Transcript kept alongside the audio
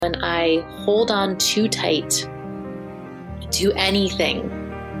When I hold on too tight to anything,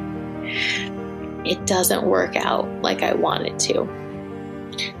 it doesn't work out like I want it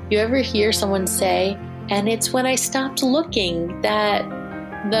to. You ever hear someone say, and it's when I stopped looking that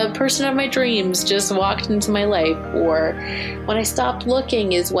the person of my dreams just walked into my life, or when I stopped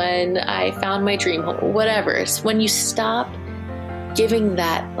looking is when I found my dream home, whatever. It's when you stop giving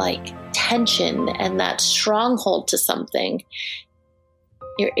that tension and that stronghold to something,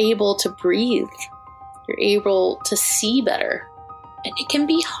 you're able to breathe. You're able to see better. And it can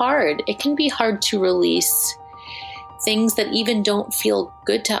be hard. It can be hard to release things that even don't feel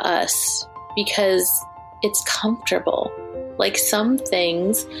good to us because it's comfortable. Like some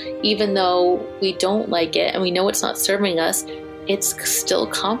things, even though we don't like it and we know it's not serving us, it's still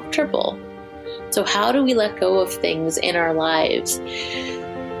comfortable. So how do we let go of things in our lives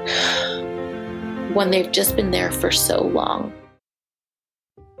when they've just been there for so long?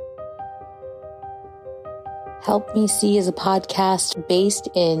 Help Me See is a podcast based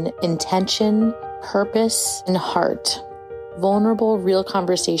in intention, purpose, and heart. Vulnerable, real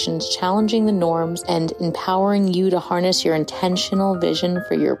conversations challenging the norms and empowering you to harness your intentional vision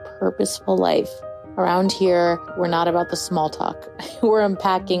for your purposeful life. Around here, we're not about the small talk. We're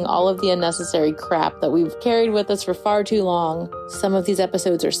unpacking all of the unnecessary crap that we've carried with us for far too long. Some of these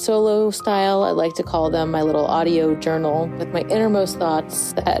episodes are solo style. I like to call them my little audio journal with my innermost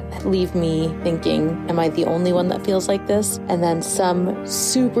thoughts that leave me thinking, am I the only one that feels like this? And then some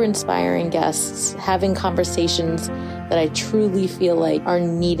super inspiring guests having conversations that I truly feel like are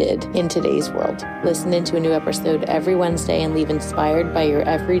needed in today's world. Listen into a new episode every Wednesday and leave inspired by your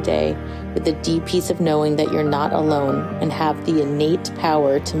everyday with the deep peace of knowing that you're not alone and have the innate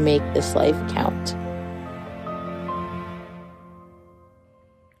power to make this life count.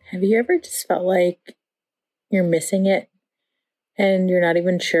 Have you ever just felt like you're missing it and you're not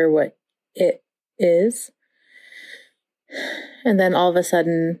even sure what it is? And then all of a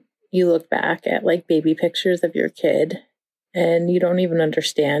sudden you look back at baby pictures of your kid and you don't even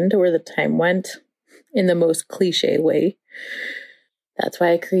understand where the time went in the most cliche way. That's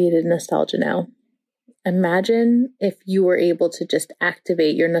why I created Nostalgia Now. Imagine if you were able to just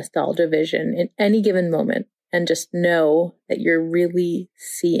activate your nostalgia vision in any given moment and just know that you're really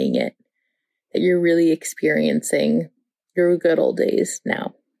seeing it, that you're really experiencing your good old days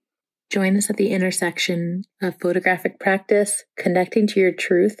now. Join us at the intersection of photographic practice, connecting to your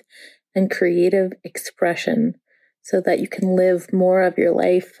truth, and creative expression so that you can live more of your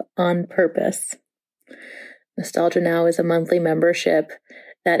life on purpose. Nostalgia Now is a monthly membership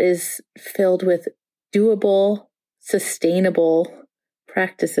that is filled with doable, sustainable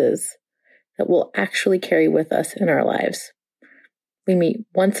practices that we'll actually carry with us in our lives. We meet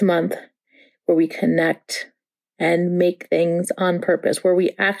once a month where we connect and make things on purpose, where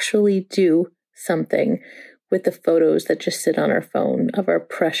we actually do something with the photos that just sit on our phone of our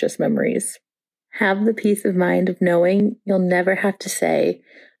precious memories. Have the peace of mind of knowing you'll never have to say,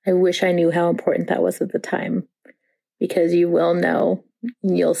 I wish I knew how important that was at the time, because you will know,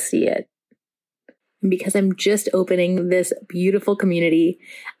 you'll see it. And because I'm just opening this beautiful community,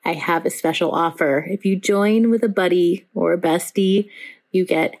 I have a special offer. If you join with a buddy or a bestie, you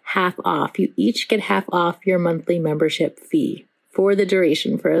get half off. You each get half off your monthly membership fee for the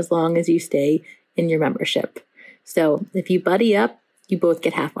duration, for as long as you stay in your membership. So if you buddy up, you both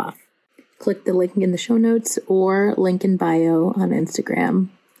get half off. Click the link in the show notes or link in bio on Instagram.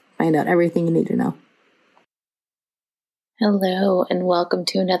 Find out everything you need to know. Hello, and welcome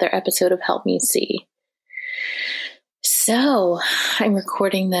to another episode of Help Me See. So, I'm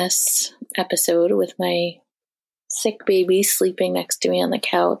recording this episode with my sick baby sleeping next to me on the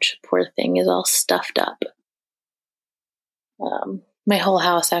couch. Poor thing is all stuffed up. My whole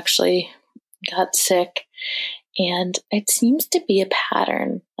house actually got sick, and it seems to be a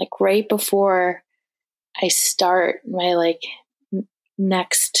pattern. Right before I start my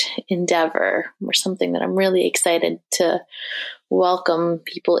next endeavor or something that I'm really excited to welcome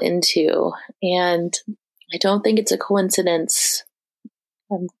people into. And I don't think it's a coincidence.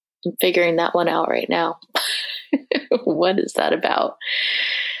 I'm figuring that one out right now. What is that about?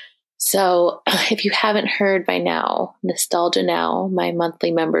 So if you haven't heard by now, Nostalgia Now, my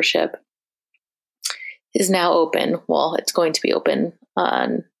monthly membership, is now open. Well, it's going to be open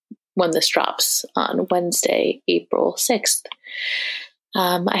on when this drops on Wednesday, April 6th.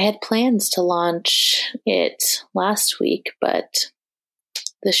 I had plans to launch it last week, but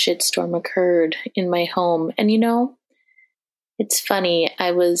the shitstorm occurred in my home. And it's funny.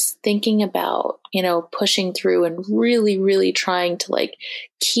 I was thinking about, pushing through and really, really trying to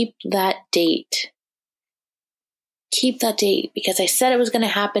keep that date keep that date because I said it was going to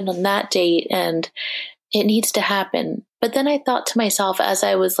happen on that date and it needs to happen. But then I thought to myself as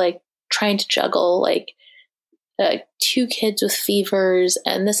I was like trying to juggle like 2 kids with fevers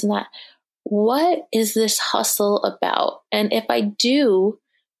and this and that, what is this hustle about? And if I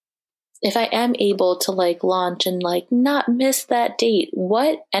am able to like launch and like not miss that date,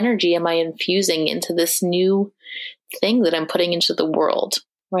 what energy am I infusing into this new thing that I'm putting into the world,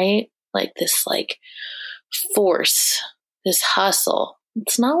 right? Like this like force, this hustle.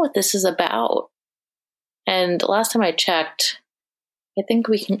 It's not what this is about. And last time I checked, I think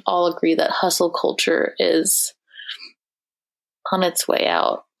we can all agree that hustle culture is on its way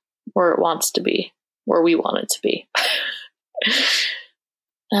out where it wants to be, where we want it to be.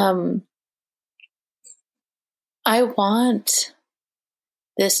 I want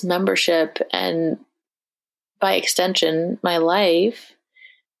this membership and by extension, my life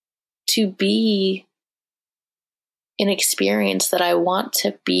to be an experience that I want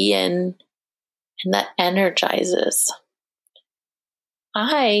to be in and that energizes.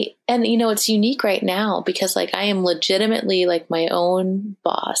 And you know, it's unique right now because like I am legitimately like my own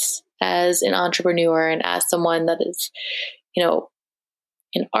boss as an entrepreneur and as someone that is, you know,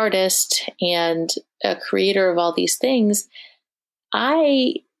 an artist and a creator of all these things.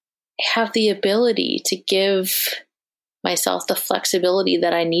 I have the ability to give myself the flexibility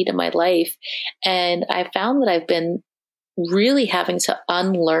that I need in my life. And I found that I've been really having to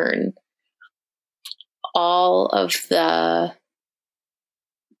unlearn all of the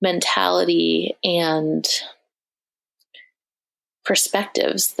mentality and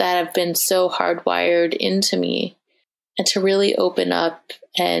perspectives that have been so hardwired into me and to really open up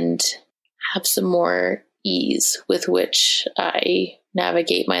and have some more ease with which I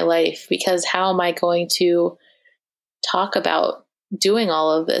navigate my life. Because how am I going to talk about doing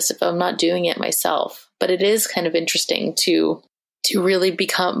all of this if I'm not doing it myself? But it is kind of interesting to really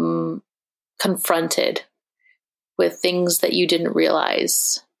become confronted with things that you didn't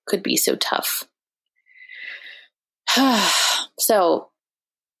realize could be so tough. So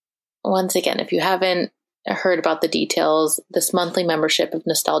once again, if you haven't heard about the details, this monthly membership of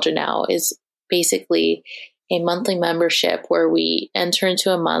Nostalgia Now is basically a monthly membership where we enter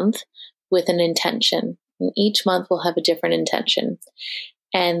into a month with an intention. And each month will have a different intention.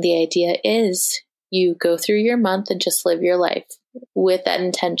 And the idea is you go through your month and just live your life with that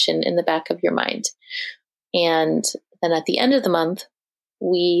intention in the back of your mind. And then at the end of the month,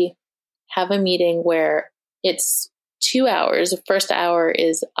 we have a meeting where it's 2 hours. The first hour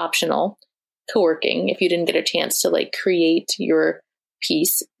is optional, co-working, if you didn't get a chance to like create your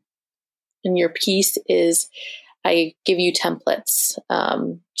piece. And your piece is, I give you templates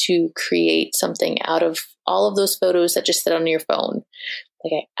to create something out of all of those photos that just sit on your phone.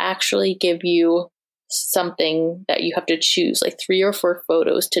 Like I actually give you something that you have to choose, like 3 or 4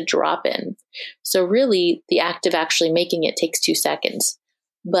 photos to drop in. So really the act of actually making it takes 2 seconds.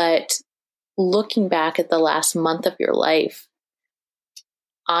 But looking back at the last month of your life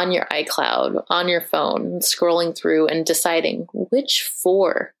on your iCloud, on your phone, scrolling through and deciding which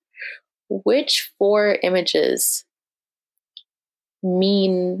 4 images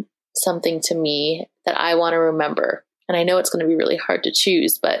mean something to me that I want to remember. And I know it's going to be really hard to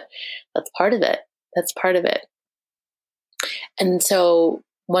choose, but that's part of it. That's part of it. And so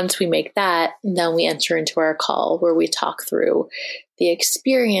once we make that, then we enter into our call where we talk through the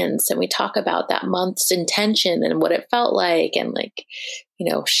experience and we talk about that month's intention and what it felt like and like, you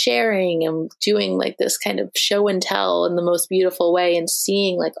know, sharing and doing like this kind of show and tell in the most beautiful way and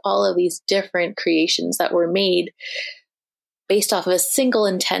seeing like all of these different creations that were made based off of a single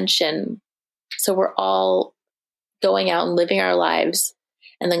intention. So we're all going out and living our lives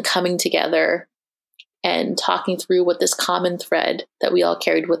and then coming together and talking through what this common thread that we all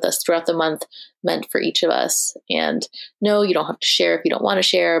carried with us throughout the month meant for each of us. And no, you don't have to share if you don't want to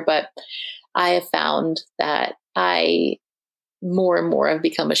share, but I have found that I more and more have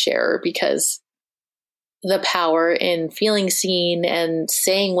become a sharer because the power in feeling seen and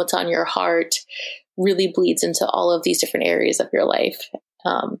saying what's on your heart really bleeds into all of these different areas of your life.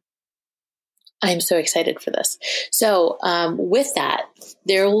 I'm so excited for this. So with that,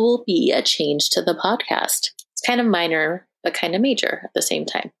 there will be a change to the podcast. It's kind of minor, but kind of major at the same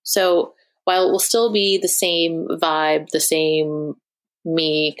time. So while it will still be the same vibe, the same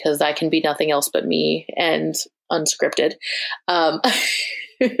me, because I can be nothing else but me and unscripted, I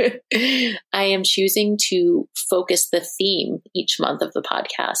am choosing to focus the theme each month of the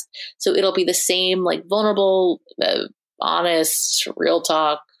podcast. So it'll be the same, like vulnerable, honest, real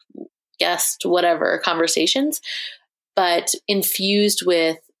talk, guest, whatever conversations, but infused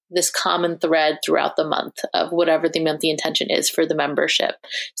with this common thread throughout the month of whatever the monthly intention is for the membership.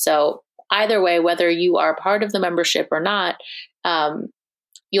 So either way, whether you are part of the membership or not,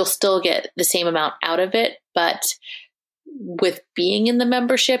 you'll still get the same amount out of it. But with being in the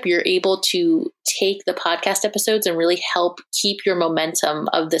membership, you're able to take the podcast episodes and really help keep your momentum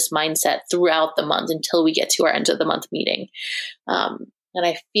of this mindset throughout the month until we get to our end of the month meeting. And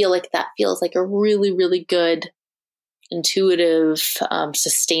I feel like that feels like a really, really good, intuitive,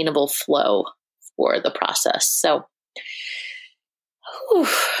 sustainable flow for the process. So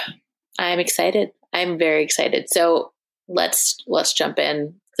I'm excited. I'm very excited. So let's jump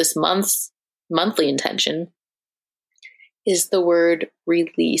in. This month's monthly intention is the word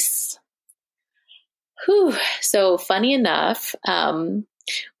release. So funny enough,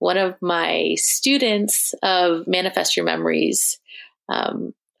 one of my students of Manifest Your Memories,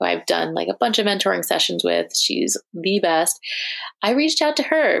 who I've done like a bunch of mentoring sessions with, she's the best. I reached out to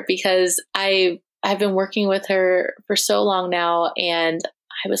her because I've been working with her for so long now, and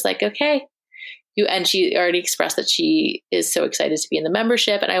I was like, okay, and she already expressed that she is so excited to be in the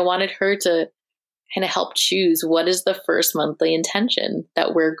membership, and I wanted her to kind of help choose what is the first monthly intention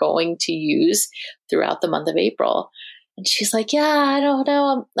that we're going to use throughout the month of April. And she's like, yeah, I don't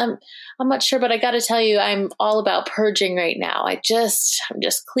know. I'm not sure, but I got to tell you, I'm all about purging right now. I'm just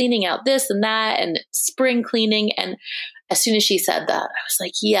cleaning out this and that and spring cleaning. And as soon as she said that, I was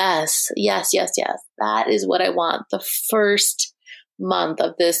like, yes. That is what I want. The first month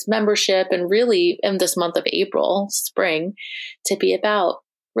of this membership, and really in this month of April, spring, to be about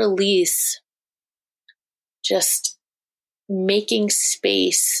release. Just making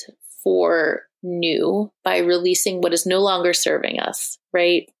space for new by releasing what is no longer serving us,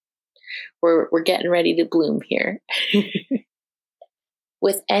 right? We're getting ready to bloom here.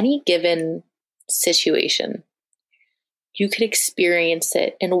 With any given situation, you could experience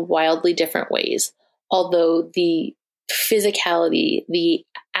it in wildly different ways, although the physicality, the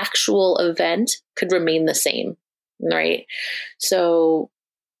actual event could remain the same, right? So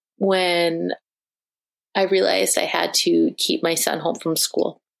when I realized I had to keep my son home from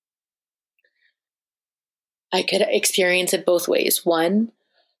school, I could experience it both ways. One,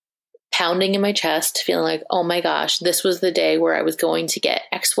 pounding in my chest, feeling like, oh my gosh, this was the day where I was going to get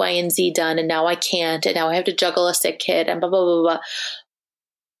X, Y, and Z done, and now I can't, and now I have to juggle a sick kid, and blah, blah, blah, blah.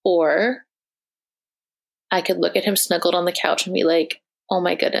 Or I could look at him snuggled on the couch and be like, oh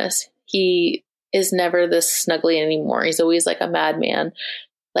my goodness, he is never this snuggly anymore. He's always like a madman.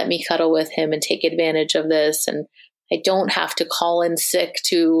 Let me cuddle with him and take advantage of this. And I don't have to call in sick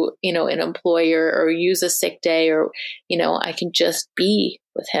to, an employer or use a sick day, or, I can just be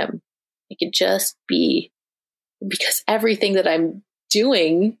with him. I can just be, because everything that I'm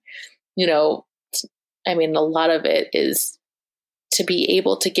doing, a lot of it is to be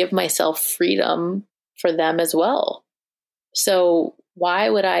able to give myself freedom for them as well. So why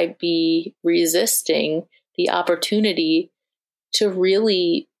would I be resisting the opportunity to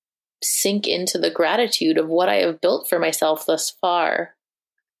really sink into the gratitude of what I have built for myself thus far?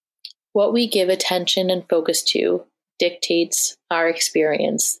 What we give attention and focus to dictates our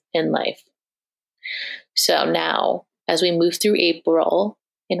experience in life. So now, as we move through April,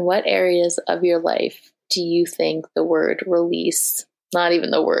 in what areas of your life do you think the word release, not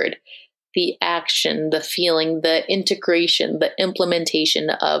even the word, the action, the feeling, the integration, the implementation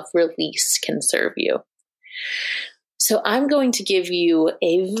of release can serve you? So I'm going to give you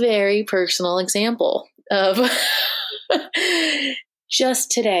a very personal example of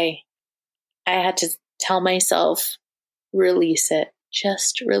just today. I had to tell myself, release it,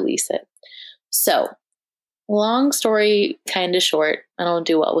 just release it. So long story, kind of short. I don't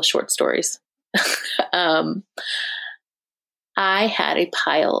do well with short stories. I had a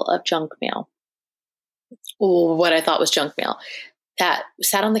pile of junk mail. What I thought was junk mail that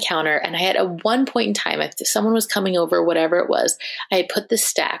sat on the counter. And I had, at one point in time, if someone was coming over, whatever it was, I had put this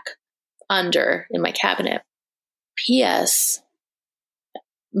stack under in my cabinet. P.S.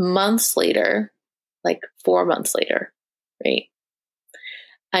 months later, like 4 months later, right?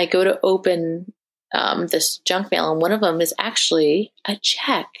 I go to open this junk mail, and one of them is actually a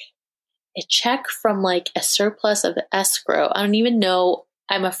check from like a surplus of escrow. I don't even know.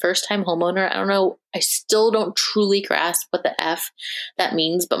 I'm a first-time homeowner. I don't know. I still don't truly grasp what the F that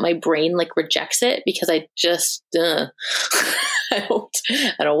means, but my brain like rejects it because I just, I don't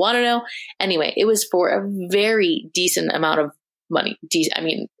want to know. Anyway, it was for a very decent amount of money.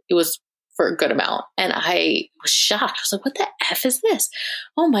 It was for a good amount. And I was shocked. I was like, what the F is this?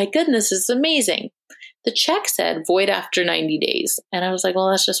 Oh my goodness, this is amazing. The check said void after 90 days. And I was like, well,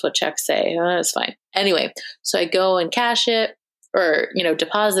 that's just what checks say. That's fine. Anyway, so I go and cash it. or,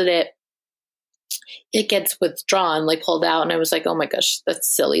 deposit it, it gets withdrawn, like pulled out. And I was like, oh my gosh,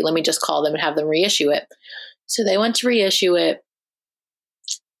 that's silly. Let me just call them and have them reissue it. So they went to reissue it.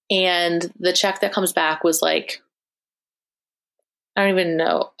 And the check that comes back was like, I don't even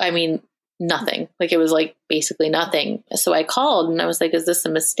know. I mean, nothing. Like it was like basically nothing. So I called and I was like, is this a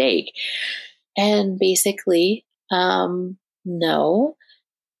mistake? And basically, no.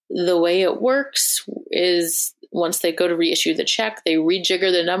 The way it works is once they go to reissue the check, they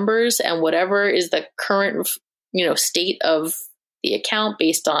rejigger the numbers, and whatever is the current, state of the account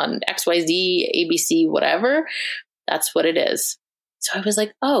based on XYZ, ABC, whatever, that's what it is. So I was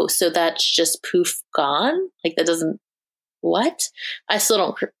like, oh, so that's just poof gone? Like that doesn't, what? I still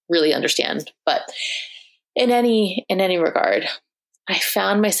don't really understand. But in any regard, I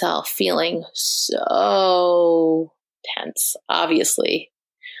found myself feeling so tense, obviously.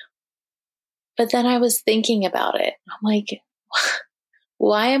 But then I was thinking about it. I'm like,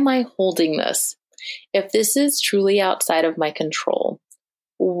 why am I holding this? If this is truly outside of my control,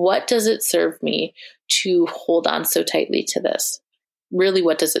 what does it serve me to hold on so tightly to this? Really,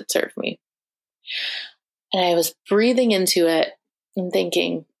 what does it serve me? And I was breathing into it and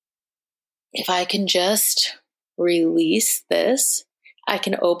thinking, if I can just release this, I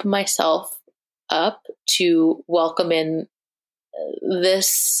can open myself up to welcome in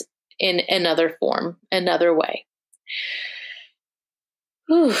this in another form, another way.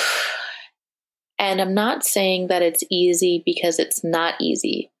 Whew. And I'm not saying that it's easy because it's not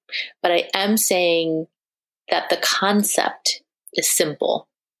easy, but I am saying that the concept is simple,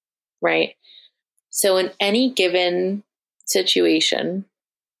 right? So in any given situation,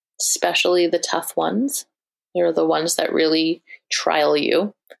 especially the tough ones, they're the ones that really trial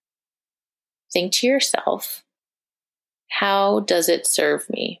you, think to yourself, how does it serve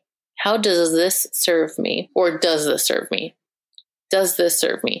me? How does this serve me? Or does this serve me? Does this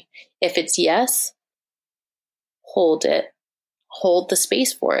serve me? If it's yes, hold it. Hold the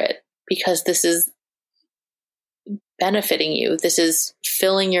space for it, because this is benefiting you. This is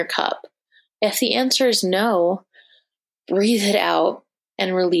filling your cup. If the answer is no, breathe it out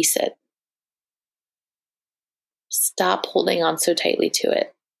and release it. Stop holding on so tightly to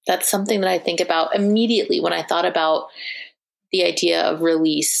it. That's something that I think about immediately when I thought about the idea of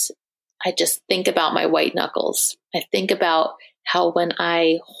release. I just think about my white knuckles. I think about how when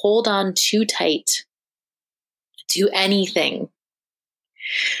I hold on too tight to anything,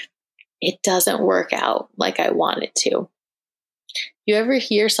 it doesn't work out like I want it to. You ever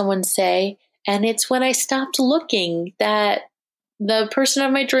hear someone say, and it's when I stopped looking that the person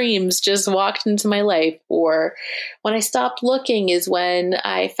of my dreams just walked into my life, or when I stopped looking is when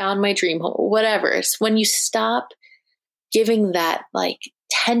I found my dream home, whatever. It's when you stop giving that like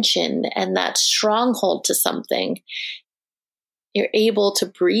tension and that stronghold to something, you're able to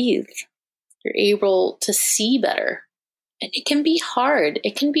breathe. You're able to see better. And it can be hard.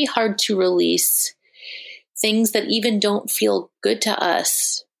 It can be hard to release things that even don't feel good to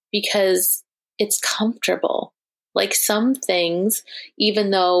us because it's comfortable. Like some things,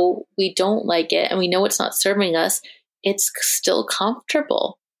 even though we don't like it and we know it's not serving us, it's still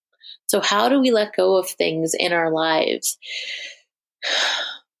comfortable. So how do we let go of things in our lives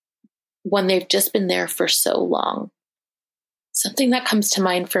when they've just been there for so long? Something that comes to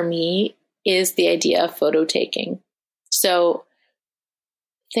mind for me is the idea of photo taking. So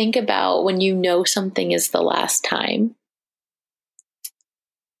think about when you know something is the last time.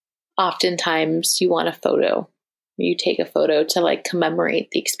 Oftentimes you want a photo. You take a photo to like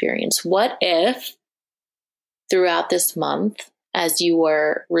commemorate the experience. What if throughout this month, as you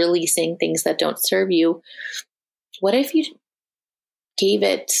were releasing things that don't serve you, what if you gave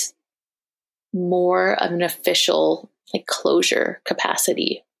it more of an official like closure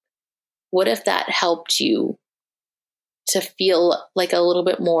capacity? What if that helped you to feel like a little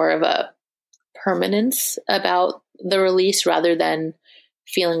bit more of a permanence about the release rather than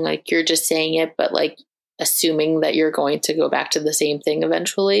feeling like you're just saying it, but like assuming that you're going to go back to the same thing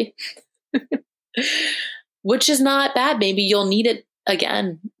eventually, which is not bad. Maybe you'll need it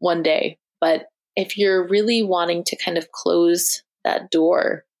again one day. But if you're really wanting to kind of close that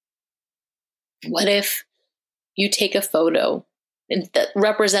door, what if you take a photo and that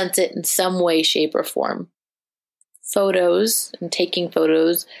represents it in some way, shape, or form? Photos and taking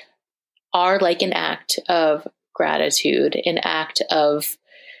photos are like an act of gratitude, an act of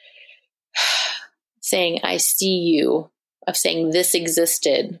saying, I see you, of saying this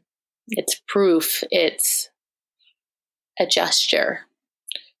existed. It's proof. It's a gesture.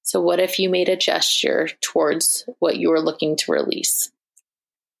 So what if you made a gesture towards what you were looking to release?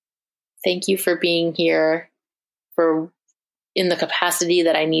 Thank you for being here, for in the capacity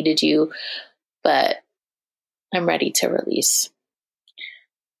that I needed you, but I'm ready to release.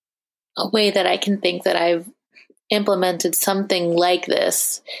 A way that I can think that I've implemented something like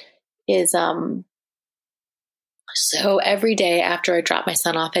this is, so every day after I drop my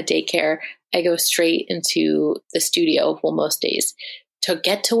son off at daycare, I go straight into the studio, well, most days, to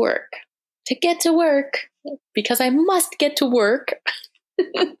get to work, because I must get to work,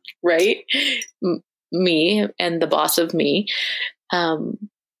 right? Me and the boss of me.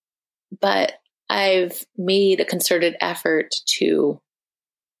 But I've made a concerted effort to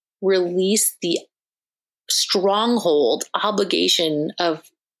release the stronghold obligation of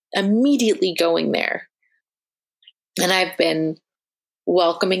immediately going there. And I've been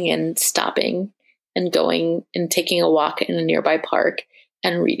welcoming in, stopping and going and taking a walk in a nearby park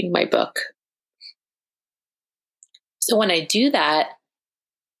and reading my book. So when I do that,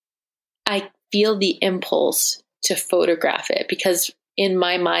 I feel the impulse to photograph it, because in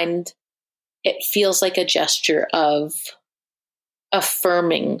my mind, it feels like a gesture of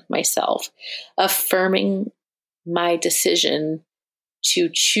affirming myself, affirming my decision to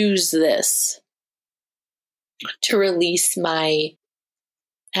choose this, to release my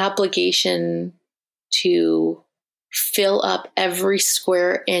obligation to fill up every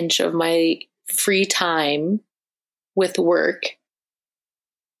square inch of my free time with work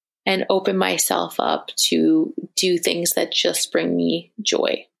and open myself up to do things that just bring me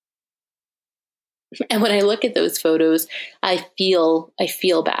joy. And when I look at those photos, I feel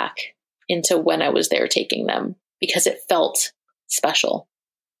back into when I was there taking them, because it felt special.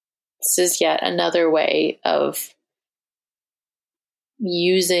 This is yet another way of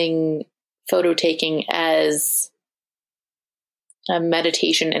using photo taking as a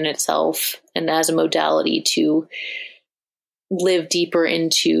meditation in itself and as a modality to live deeper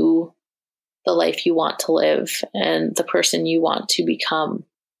into the life you want to live and the person you want to become,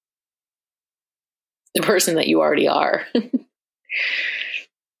 the person that you already are.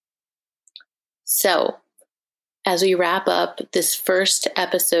 So, as we wrap up this first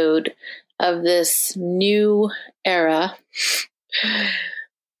episode of this new era,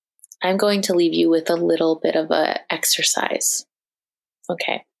 I'm going to leave you with a little bit of an exercise.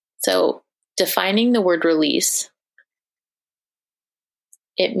 Okay, so defining the word release,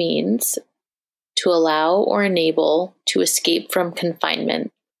 it means to allow or enable to escape from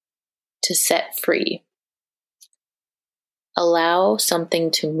confinement, to set free. Allow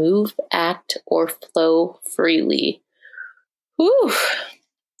something to move, act, or flow freely. Whew,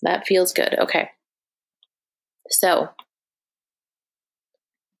 that feels good. Okay. So,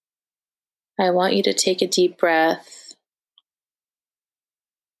 I want you to take a deep breath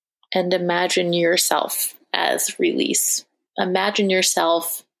and imagine yourself as release. Imagine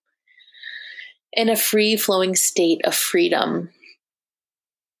yourself in a free-flowing state of freedom.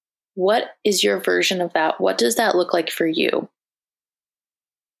 What is your version of that? What does that look like for you?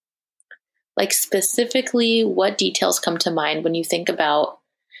 Like, specifically, what details come to mind when you think about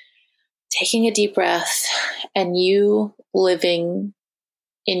taking a deep breath and you living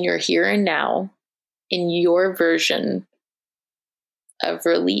in your here and now, in your version of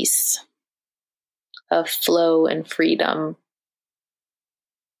release, of flow and freedom?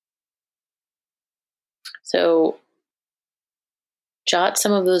 So jot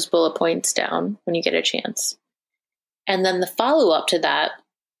some of those bullet points down when you get a chance. And then the follow-up to that,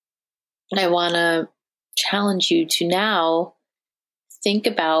 I want to challenge you to now think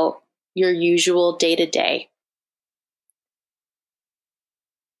about your usual day-to-day.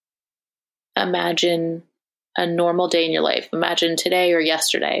 Imagine a normal day in your life. Imagine today or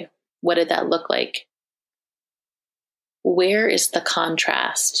yesterday. What did that look like? Where is the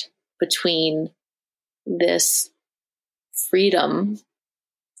contrast between this freedom,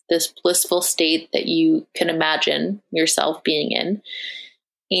 this blissful state that you can imagine yourself being in,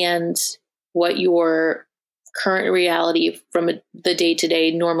 and what your current reality from the day-to-day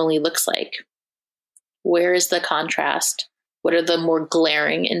normally looks like? Where is the contrast? What are the more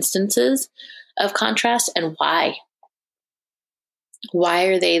glaring instances of contrast, and why? Why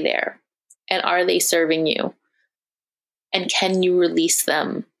are they there? And are they serving you? And can you release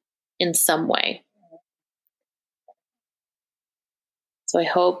them in some way? So I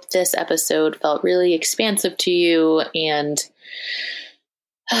hope this episode felt really expansive to you and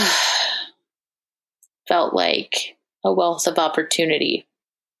felt like a wealth of opportunity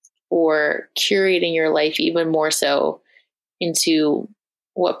for curating your life even more so into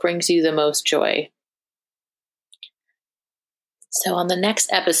what brings you the most joy. So on the next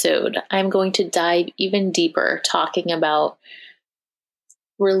episode, I'm going to dive even deeper, talking about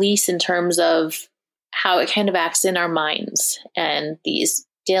release in terms of how it kind of acts in our minds and these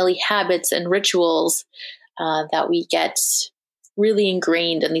daily habits and rituals that we get really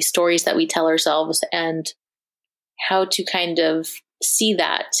ingrained in these stories that we tell ourselves, and how to kind of see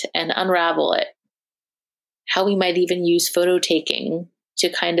that and unravel it. How we might even use photo taking to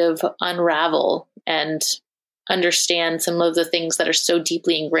kind of unravel and understand some of the things that are so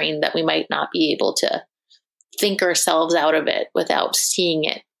deeply ingrained that we might not be able to think ourselves out of it without seeing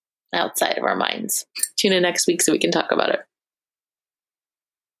it outside of our minds. Tune in next week so we can talk about it.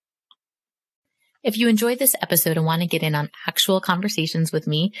 If you enjoyed this episode and want to get in on actual conversations with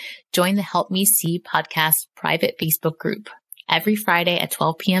me, join the Help Me See podcast private Facebook group. Every Friday at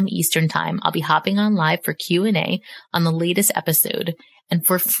 12 p.m. Eastern Time, I'll be hopping on live for Q&A on the latest episode and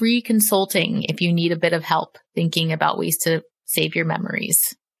for free consulting if you need a bit of help thinking about ways to save your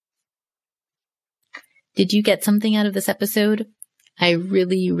memories. Did you get something out of this episode? I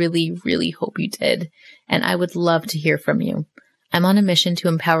really, really, really hope you did, and I would love to hear from you. I'm on a mission to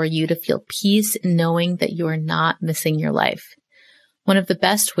empower you to feel peace knowing that you are not missing your life. One of the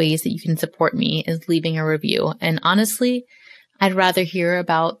best ways that you can support me is leaving a review. And honestly, I'd rather hear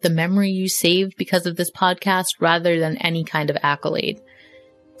about the memory you saved because of this podcast rather than any kind of accolade.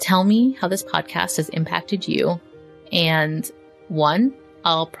 Tell me how this podcast has impacted you. And 1,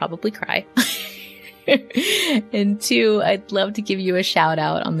 I'll probably cry. And 2, I'd love to give you a shout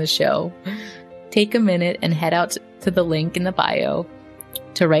out on the show. Take a minute and head out to the link in the bio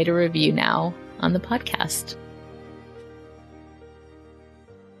to write a review now on the podcast.